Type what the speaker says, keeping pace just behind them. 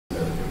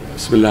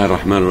بسم الله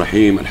الرحمن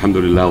الرحيم. الحمد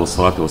لله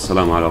والصلاة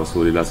والسلام على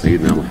رسول الله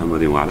سيدنا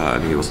محمد وعلى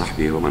آله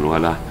وصحبه ومن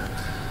والاه.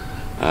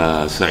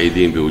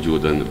 سعيدين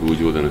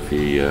بوجودنا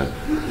في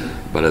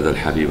بلد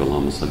الحبيب.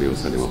 اللهم صل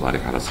وسلم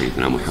وبارك على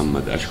سيدنا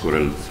محمد.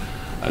 أشكر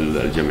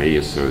الجمعية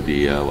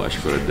السعودية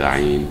وأشكر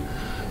الداعين.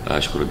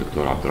 أشكر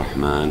الدكتور عبد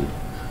الرحمن،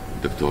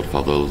 الدكتور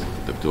فضل،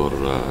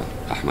 الدكتور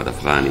أحمد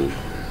أفغاني,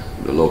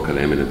 the local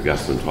eminent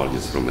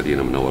gastroenterologist from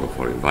Madina IBD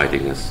for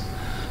inviting us.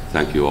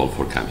 Thank you all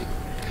for coming.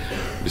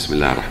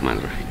 Bismillah ar-Rahman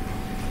ar-Rahim.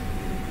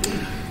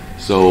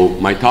 So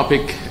my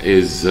topic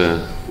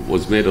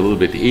was made a little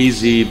bit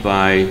easy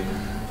by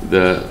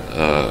the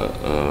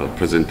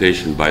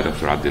presentation by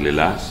Dr.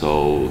 Abdulillah.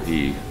 So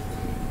he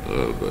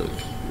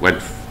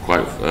went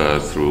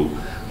through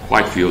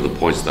quite a few of the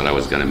points that I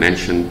was going to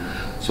mention.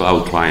 So I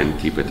will try and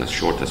keep it as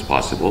short as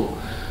possible.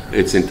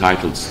 It's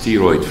entitled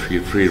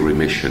Steroid-Free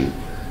Remission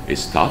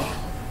is Tough,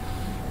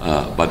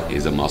 but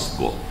is a must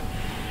goal.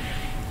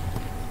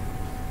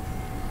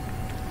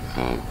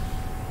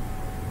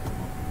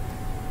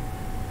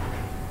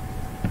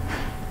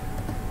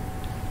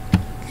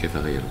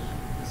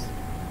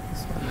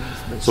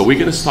 So we're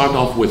going to start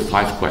off with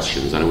 5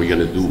 questions, and we're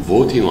going to do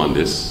voting on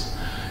this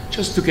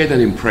just to get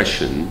an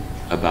impression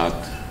about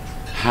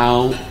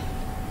how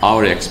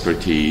our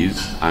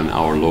expertise and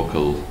our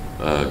local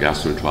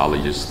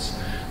gastroenterologists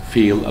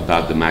feel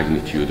about the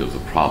magnitude of the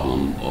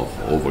problem of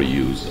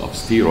overuse of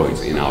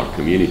steroids in our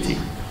community.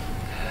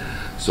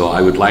 So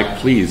I would like,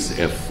 please,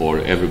 for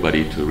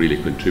everybody to really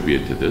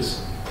contribute to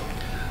this.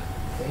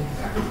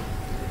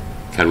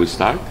 Can we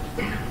start?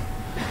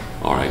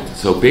 All right.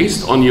 So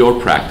based on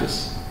your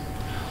practice,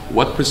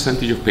 what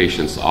percentage of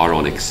patients are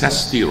on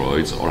excess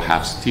steroids or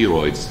have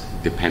steroids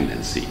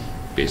dependency,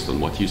 based on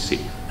what you see?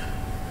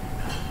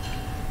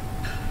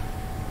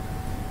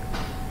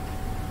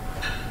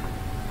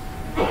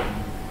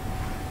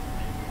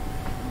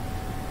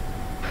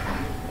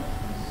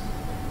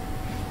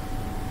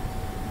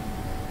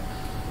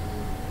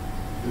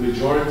 The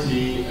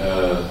majority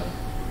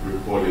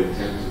reported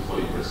 10 to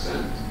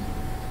 20%.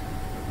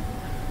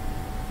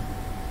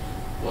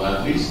 Well,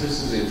 at least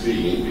this is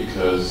intriguing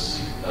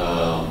because,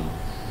 I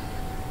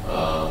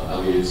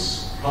mean,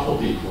 it's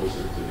probably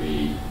closer to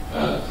the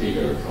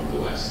figure from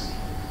the West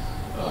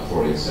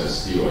for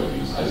excess steroid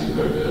use, as you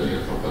heard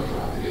earlier from Dr.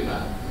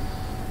 Abdulillah.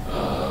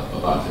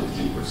 About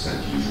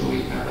 15%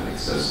 usually have an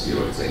excess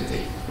steroids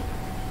intake.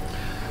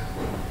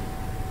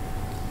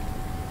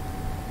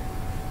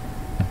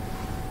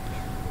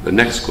 The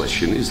next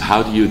question is,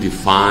 how do you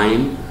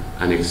define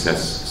an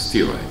excess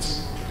steroids?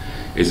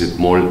 Is it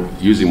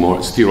using more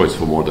steroids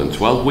for more than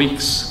 12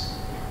 weeks,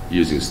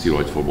 using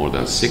steroids for more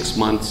than 6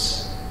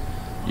 months,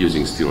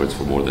 using steroids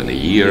for more than a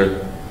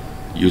year,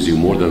 using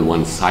more than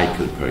 1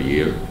 cycle per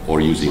year, or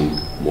using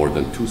more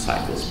than 2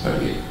 cycles per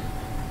year?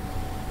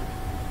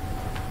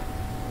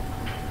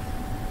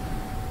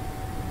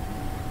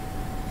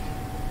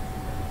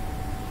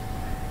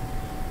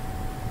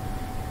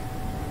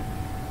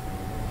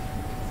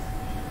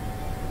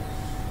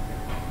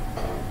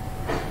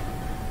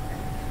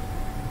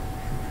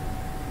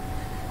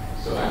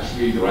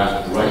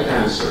 The right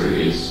answer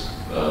is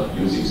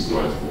using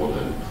steroids for more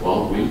than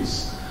 12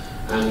 weeks,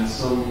 and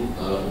some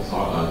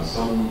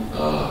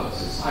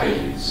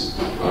societies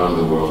around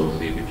the world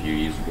believe if you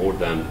use more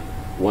than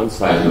 1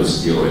 cycle of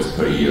steroids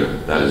per year,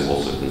 that is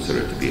also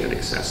considered to be an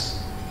excess.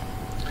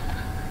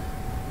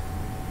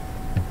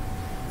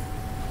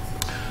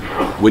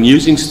 When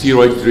using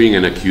steroids during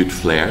an acute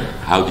flare,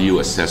 how do you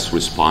assess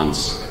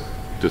response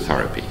to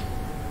therapy?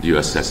 Do you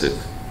assess it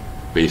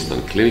based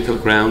on clinical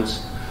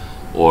grounds,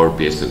 or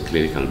based on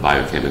clinical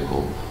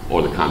biochemical,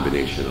 or the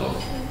combination of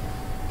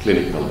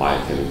clinical,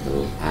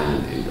 biochemical,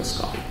 and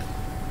endoscopic?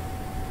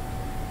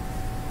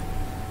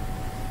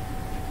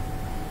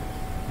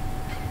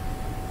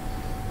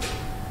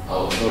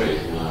 Oh, sorry.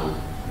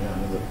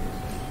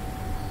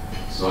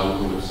 سؤال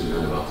مهم بس اللي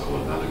أنا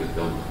بعطيه على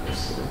قدام.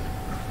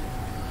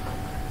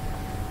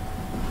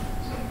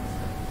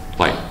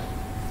 طيب.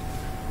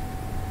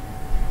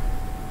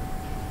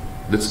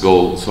 Let's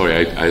go.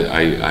 Sorry,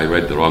 I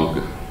read the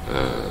wrong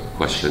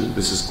question.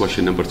 This is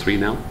question number 3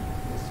 now.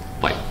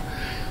 Right.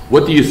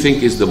 What do you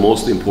think is the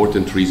most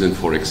important reason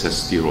for excess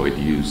steroid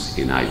use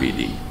in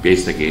IBD,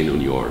 based again on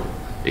your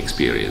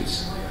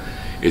experience?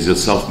 Is it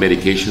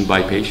self-medication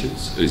by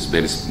patients? Is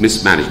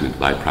mismanagement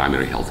by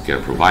primary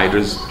healthcare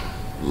providers?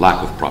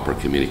 Lack of proper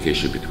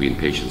communication between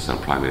patients and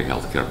primary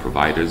healthcare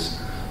providers?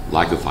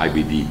 Lack of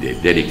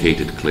IBD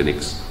dedicated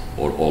clinics,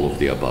 or all of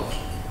the above?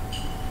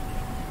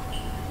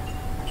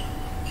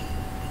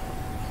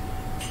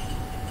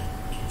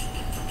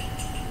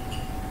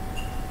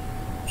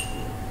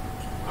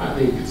 I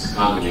think it's a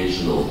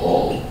combination of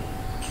all.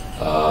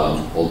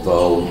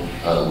 Although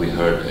we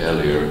heard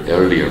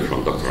earlier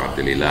from Dr.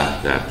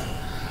 Abdulillah that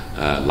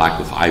lack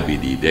of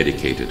IBD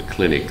dedicated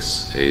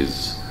clinics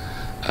is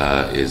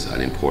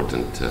an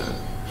important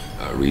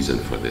reason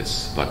for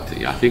this. But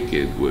I think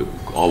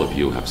all of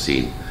you have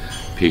seen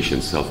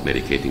patients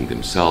self-medicating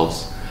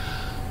themselves.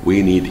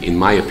 We need, in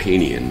my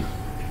opinion,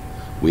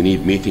 we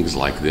need meetings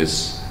like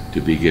this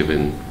to be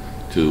given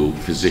to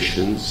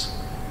physicians,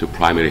 to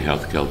primary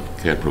health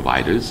care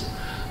providers,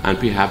 and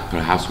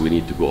perhaps we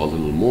need to go a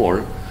little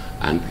more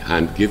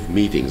and give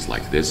meetings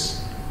like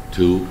this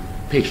to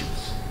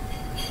patients,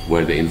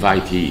 where the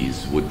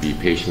invitees would be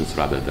patients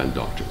rather than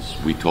doctors.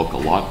 We talk a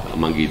lot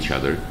among each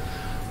other,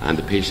 and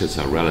the patients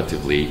are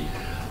relatively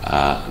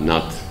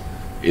not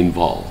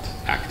involved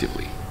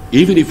actively.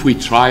 Even if we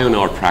try on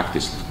our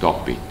practice to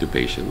talk to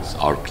patients,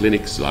 our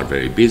clinics are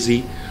very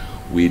busy.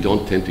 We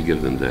don't tend to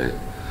give them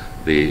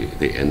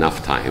the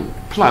enough time.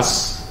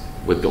 Plus,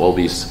 with all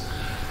these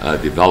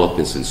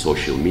developments in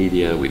social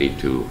media, we need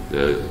to,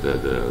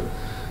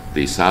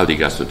 the Saudi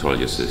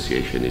Gastroenterology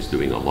Association is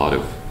doing a lot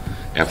of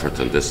effort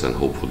on this, and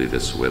hopefully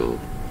this will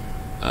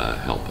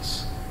help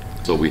us.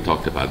 So we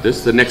talked about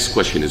this. The next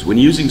question is, when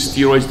using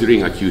steroids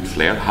during acute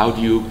flare, how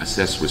do you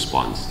assess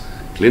response?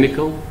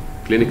 Clinical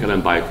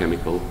and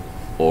biochemical,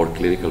 or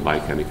clinical,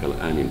 biochemical,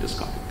 and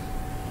endoscopic?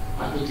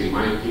 I think, in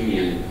my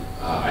opinion,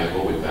 I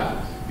go with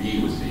that. B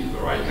was the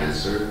right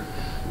answer.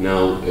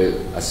 Now,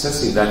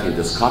 assessing that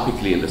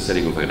endoscopically in the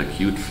setting of an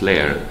acute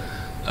flare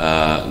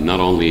not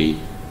only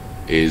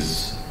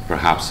is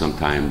perhaps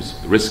sometimes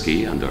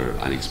risky under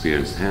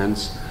unexperienced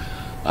hands,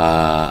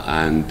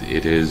 and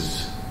it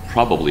is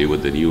probably,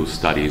 with the new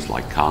studies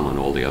like CALM and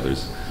all the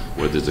others,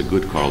 where there's a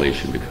good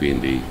correlation between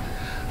the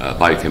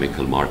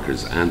biochemical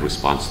markers and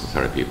response to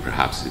therapy,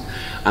 perhaps.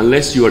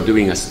 Unless you are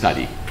doing a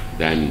study,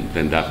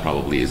 then that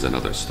probably is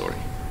another story.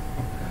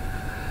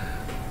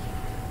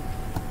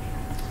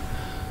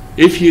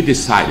 If you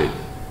decided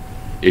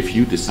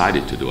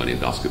to do an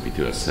endoscopy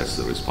to assess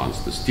the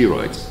response to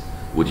steroids,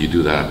 would you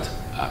do that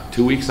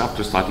 2 weeks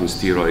after starting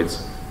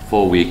steroids,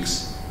 4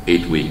 weeks,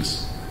 8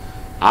 weeks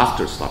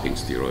after stopping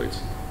steroids,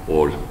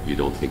 or you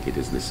don't think it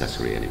is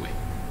necessary anyway?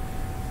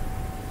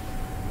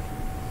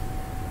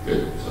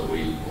 Good. So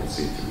we all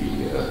seem to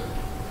be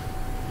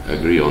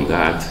agree on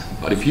that.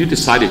 But if you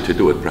decided to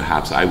do it,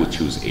 perhaps I would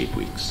choose 8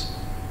 weeks.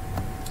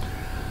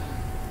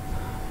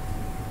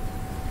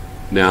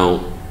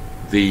 Now,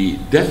 the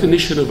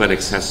definition of an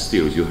excess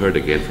steroid, you heard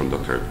again from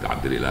Dr.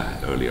 Abdullah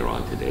earlier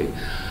on today,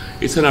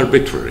 it's an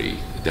arbitrary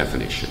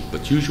definition.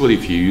 But usually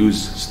if you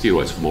use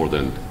steroids for more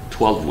than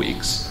 12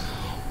 weeks,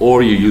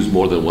 or you use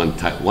more than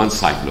one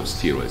cycle of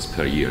steroids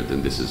per year,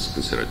 then this is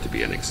considered to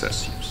be an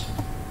excess use.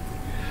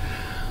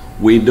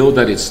 We know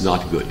that it's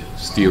not good.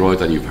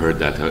 Steroids, and you've heard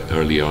that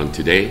earlier on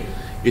today,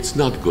 it's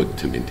not good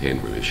to maintain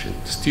remission.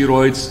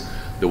 Steroids,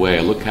 the way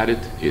I look at it,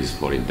 is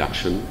for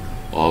induction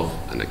of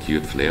an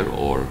acute flare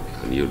or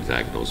a newly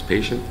diagnosed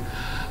patient.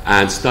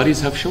 And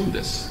studies have shown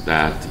this,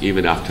 that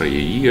even after a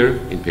year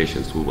in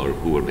patients who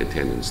were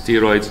maintained in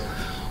steroids,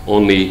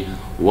 only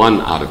 1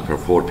 out of per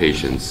 4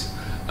 patients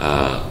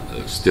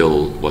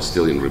was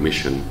still in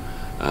remission,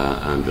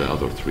 and the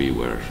other 3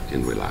 were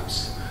in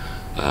relapse.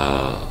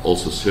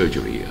 Also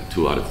surgery,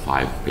 2 out of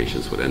 5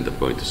 patients would end up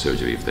going to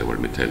surgery if they were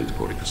maintained with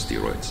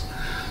corticosteroids.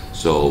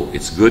 So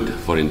it's good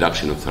for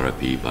induction of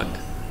therapy, but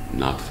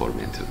not for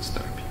maintenance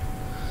therapy.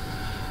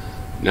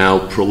 Now,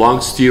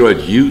 prolonged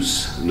steroid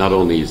use not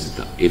only is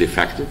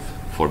ineffective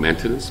for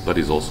maintenance, but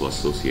is also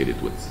associated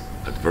with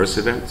adverse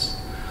events.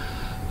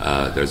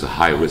 There's a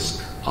high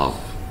risk of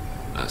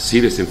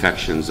serious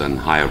infections and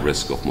higher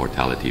risk of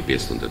mortality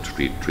based on the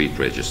treat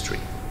registry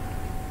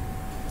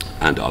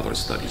and other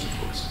studies, of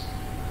course.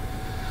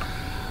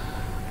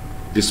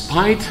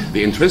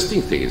 The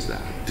interesting thing is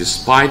that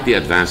despite the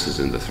advances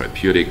in the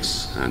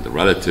therapeutics and the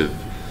relative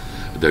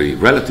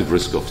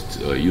risk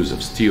of use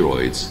of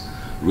steroids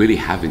really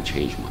haven't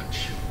changed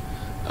much.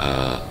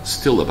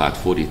 Still about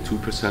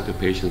 42% of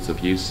patients of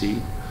UC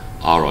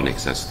are on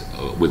excess,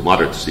 with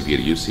moderate to severe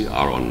UC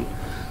are on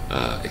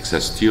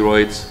excess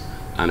steroids,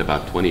 and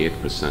about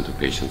 28% of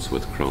patients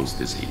with Crohn's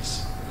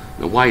disease.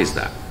 Now, why is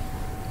that?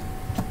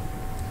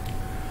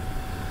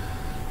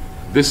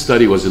 This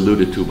study was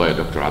alluded to by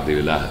Dr.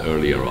 Abdullah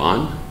earlier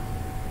on.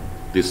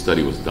 This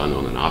study was done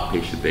on an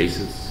outpatient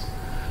basis,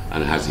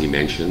 and as he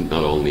mentioned,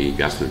 not only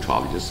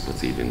gastroenterologists,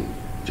 but even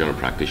general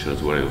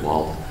practitioners were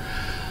involved.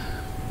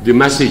 The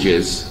message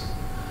is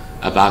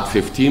about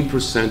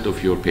 15%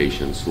 of your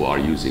patients who are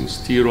using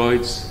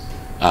steroids,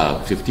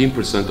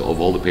 15% of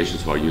all the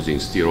patients who are using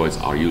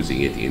steroids are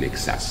using it in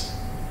excess.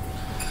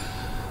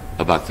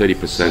 About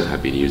 30%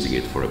 have been using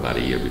it for about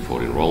a year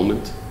before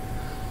enrollment.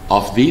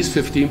 Of these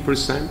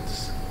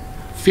 15%,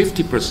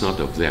 50%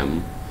 of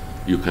them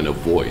you can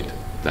avoid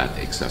that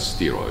excess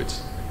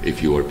steroids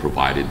if you are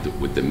provided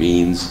with the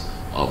means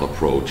of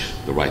approach,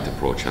 the right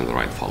approach and the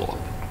right follow-up.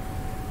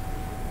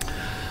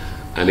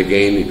 And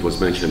again, it was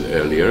mentioned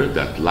earlier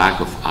that lack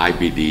of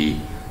IBD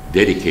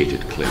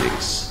dedicated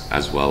clinics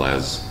as well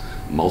as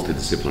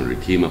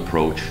multidisciplinary team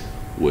approach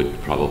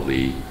would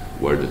probably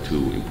were the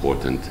 2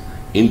 important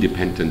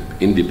independent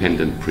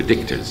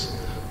predictors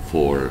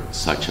for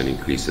such an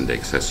increase in the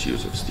excess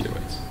use of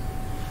steroids.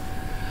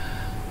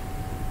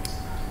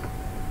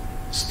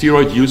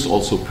 Steroid use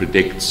also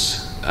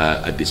predicts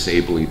a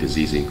disabling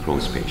disease in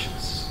Crohn's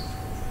patients.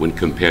 When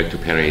compared to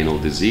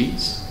perianal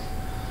disease,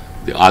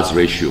 The odds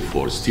ratio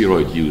for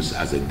steroid use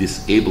as a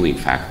disabling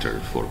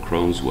factor for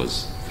Crohn's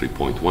was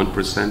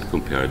 3.1%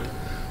 compared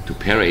to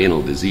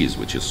perianal disease,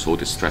 which is so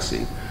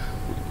distressing,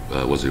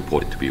 was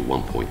reported to be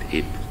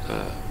 1.8.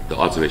 The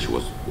odds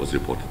ratio was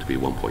reported to be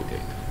 1.8.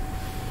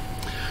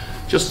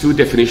 Just two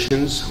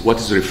definitions: what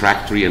is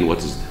refractory and what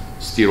is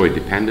steroid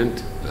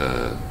dependent.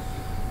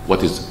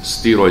 What is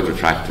steroid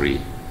refractory?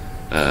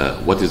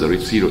 What is a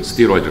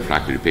steroid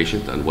refractory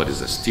patient, and what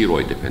is a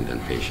steroid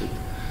dependent patient?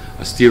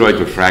 A steroid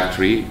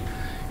refractory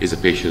is a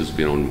patient who's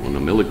been on a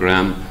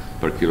milligram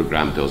per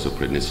kilogram dose of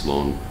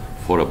prednisolone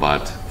for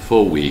about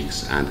 4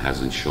 weeks and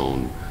hasn't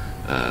shown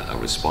a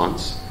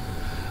response.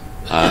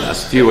 A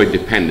steroid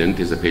dependent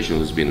is a patient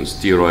who's been on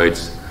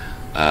steroids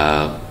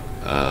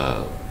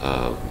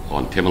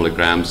on 10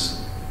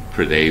 milligrams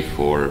per day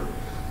for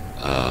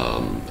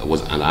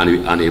was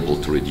unable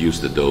to reduce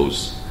the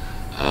dose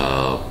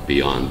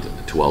beyond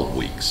 12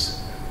 weeks,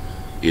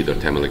 either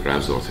 10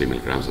 milligrams or 3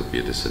 milligrams of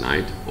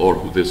budesonide, or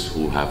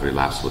who have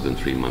relapsed within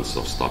 3 months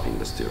of stopping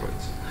the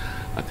steroids.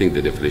 I think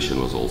the definition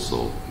was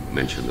also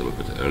mentioned a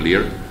little bit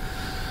earlier.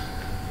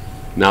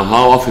 Now,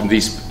 how often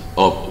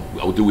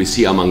do we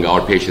see among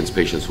our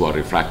patients who are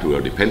refractory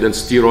or dependent?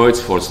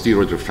 Steroids for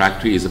steroid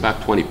refractory is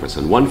about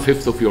 20%.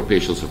 1/5 of your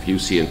patients of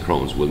UC and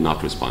Crohn's will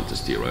not respond to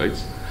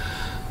steroids.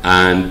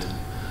 And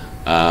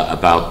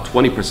about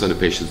 20% of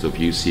patients of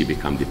UC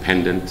become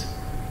dependent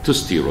to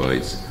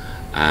steroids,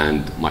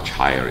 and much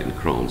higher in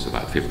Crohn's,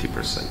 about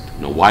 50%.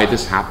 Now, why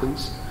this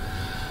happens?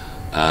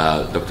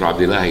 Dr.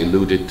 Abdullahi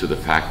alluded to the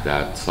fact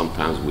that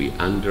sometimes we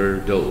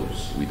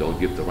underdose. We don't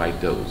give the right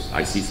dose.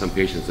 I see some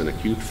patients in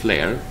acute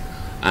flare,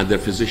 and their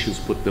physicians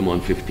put them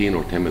on 15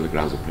 or 10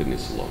 milligrams of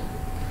prednisolone.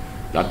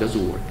 That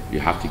doesn't work. You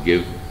have to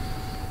give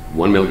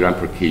 1 milligram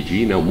per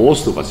kg. Now,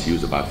 most of us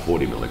use about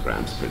 40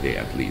 milligrams per day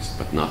at least,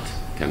 but not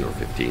 10 or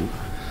 15.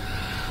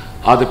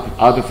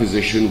 Other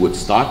physician would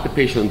start the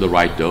patient on the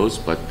right dose,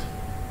 but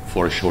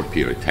for a short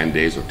period, 10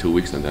 days or 2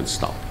 weeks, and then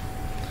stop.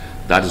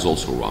 That is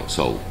also wrong.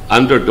 So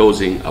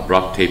underdosing,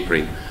 abrupt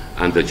tapering,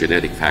 and the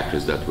genetic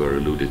factors that were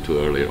alluded to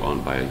earlier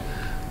on by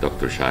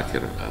Dr.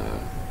 Shakir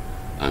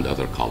and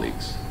other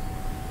colleagues.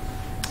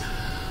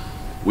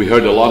 We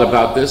heard a lot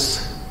about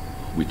this.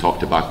 We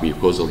talked about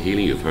mucosal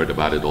healing. You've heard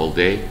about it all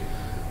day.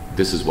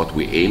 This is what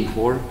we aim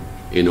for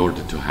in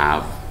order to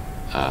have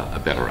a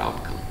better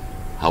outcome.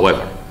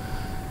 However,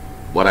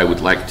 what I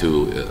would like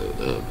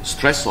to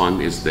stress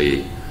on is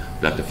the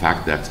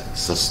fact that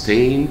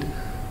sustained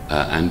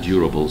and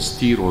durable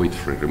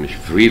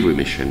steroid-free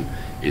remission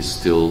is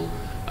still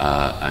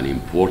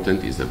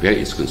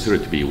is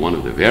considered to be one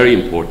of the very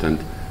important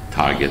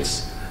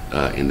targets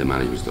in the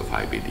management of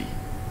IBD.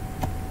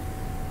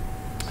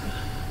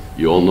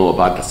 You all know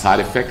about the side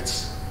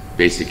effects.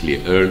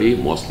 Basically early,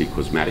 mostly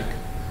cosmetic.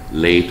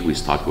 Late, we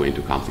start going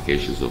to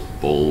complications of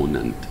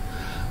bone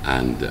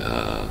and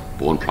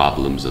bone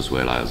problems, as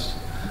well as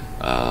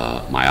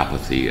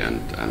myopathy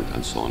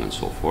and so on and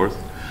so forth.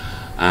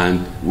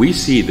 And we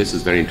see, this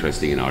is very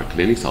interesting in our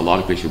clinics, a lot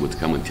of patients would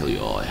come and tell you,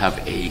 oh, I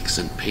have aches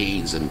and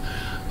pains and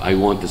I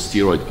want the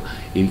steroid.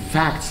 In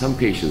fact, some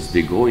patients,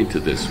 they go into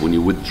this when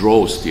you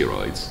withdraw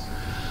steroids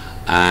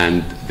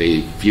and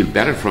they feel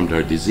better from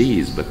their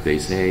disease, but they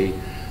say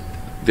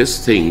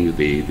this thing,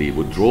 the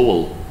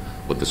withdrawal,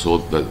 what the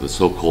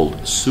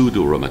so-called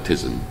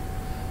pseudo-rheumatism,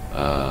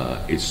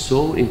 is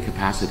so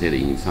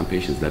incapacitating in some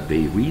patients that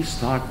they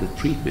restart the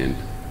treatment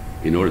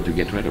in order to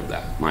get rid of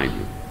that. Mind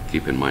you,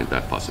 keep in mind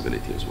that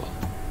possibility as well.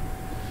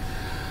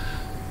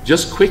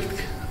 Just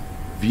quick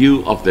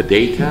view of the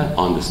data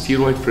on the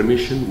steroid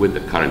remission with the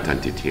current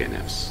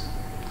anti-TNFs.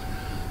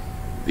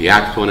 The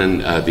ACT-1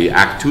 and the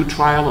ACT-2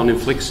 trial on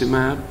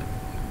infliximab,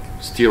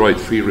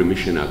 steroid-free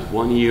remission at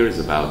 1 year is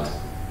about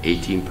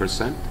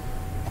 18%.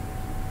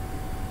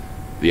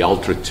 The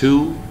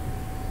ULTRA-2,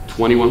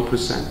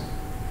 21%.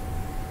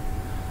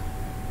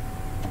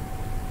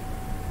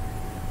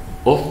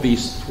 Of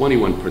these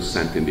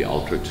 21% in the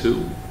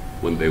ULTRA-2,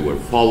 when they were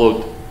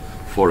followed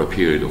for a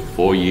period of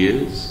 4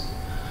 years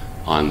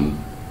on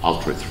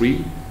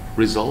ULTRA-3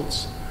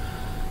 results,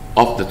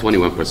 of the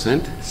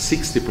 21%,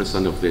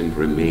 60% of them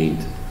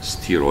remained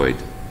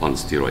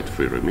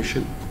steroid-free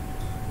remission.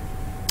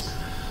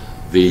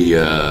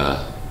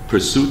 The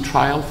Pursuit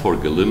trial for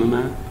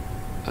golimumab,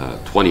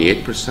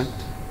 28%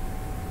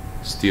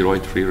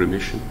 steroid-free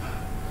remission.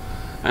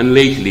 And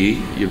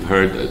lately, you've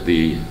heard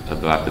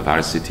about the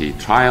Varsity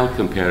trial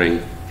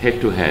comparing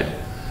head-to-head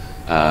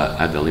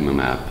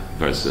adalimumab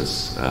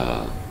versus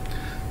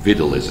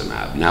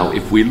vedolizumab. Now,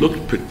 if we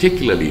look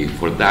particularly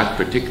for that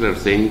particular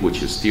thing,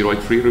 which is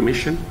steroid-free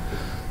remission,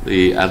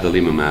 the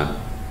adalimumab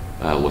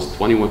was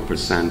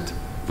 21%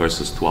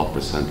 versus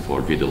 12%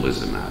 for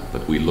vedolizumab.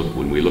 But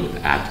when we looked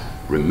at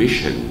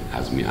remission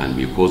and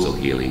mucosal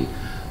healing,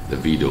 the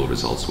vedo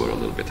results were a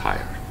little bit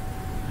higher.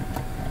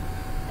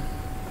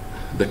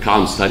 The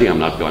CALM study, I'm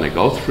not going to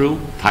go through.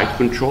 Tight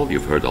control,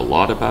 you've heard a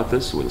lot about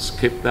this. We'll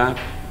skip that.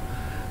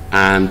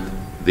 And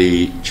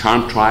the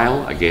CHARM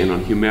trial, again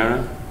on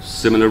Humira,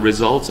 similar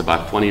results,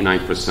 about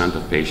 29%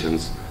 of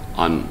patients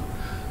on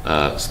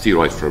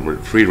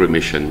steroid-free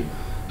remission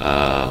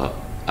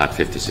at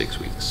 56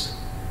 weeks.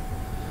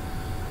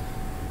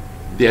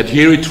 The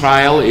ADHERE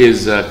trial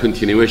is a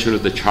continuation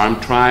of the CHARM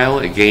trial,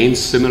 again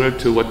similar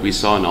to what we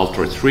saw in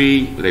ULTRA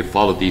 3. They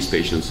followed these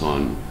patients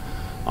on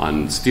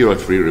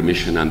steroid-free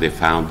remission, and they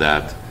found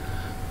that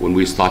when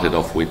we started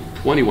off with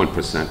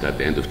 21% at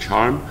the end of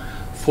CHARM,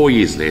 4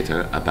 years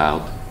later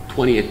about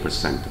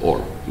 28%, or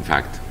in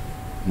fact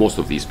most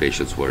of these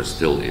patients were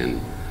still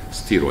in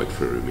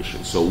steroid-free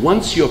remission. So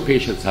once your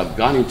patients have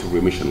gone into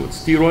remission with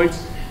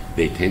steroids,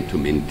 they tend to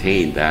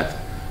maintain that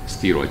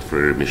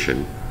steroid-free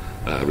remission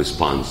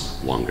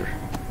response longer.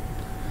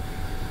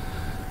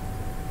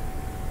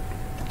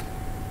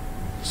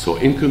 So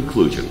in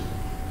conclusion,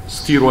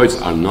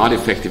 steroids are not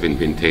effective in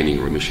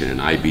maintaining remission in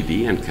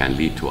IBD and can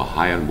lead to a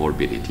higher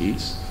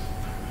morbidities.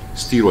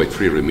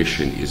 Steroid-free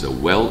remission is a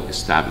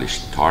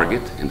well-established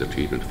target in the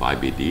treatment of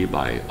IBD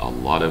by a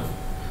lot of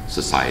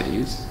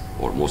societies,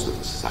 or most of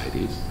the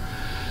societies.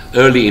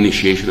 Early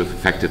initiation of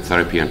effective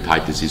therapy and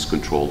tight disease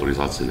control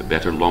results in a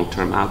better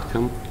long-term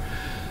outcome.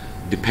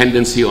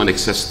 Dependency on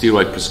excess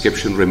steroid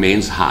prescription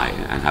remains high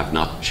and have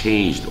not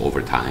changed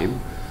over time.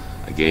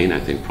 Again, I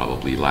think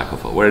probably lack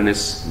of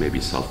awareness, maybe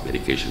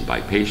self-medication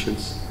by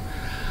patients.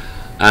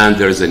 And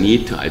there's a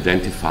need to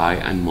identify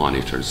and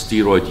monitor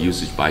steroid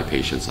usage by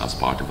patients as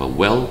part of a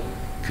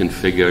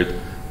well-configured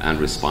and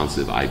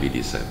responsive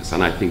IBD service.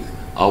 And I think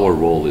our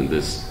role in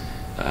this,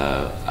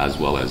 as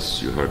well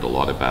as you heard a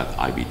lot about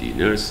IBD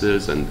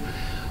nurses, and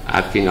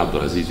at King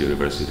Abdulaziz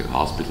University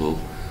Hospital,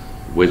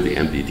 with the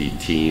MDD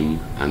team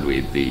and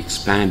with the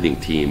expanding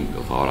team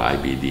of our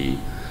IBD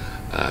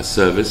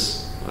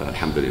service,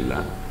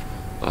 alhamdulillah,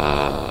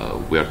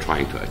 we are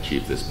trying to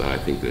achieve this, but I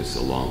think there's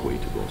a long way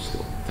to go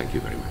still. Thank you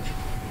very much.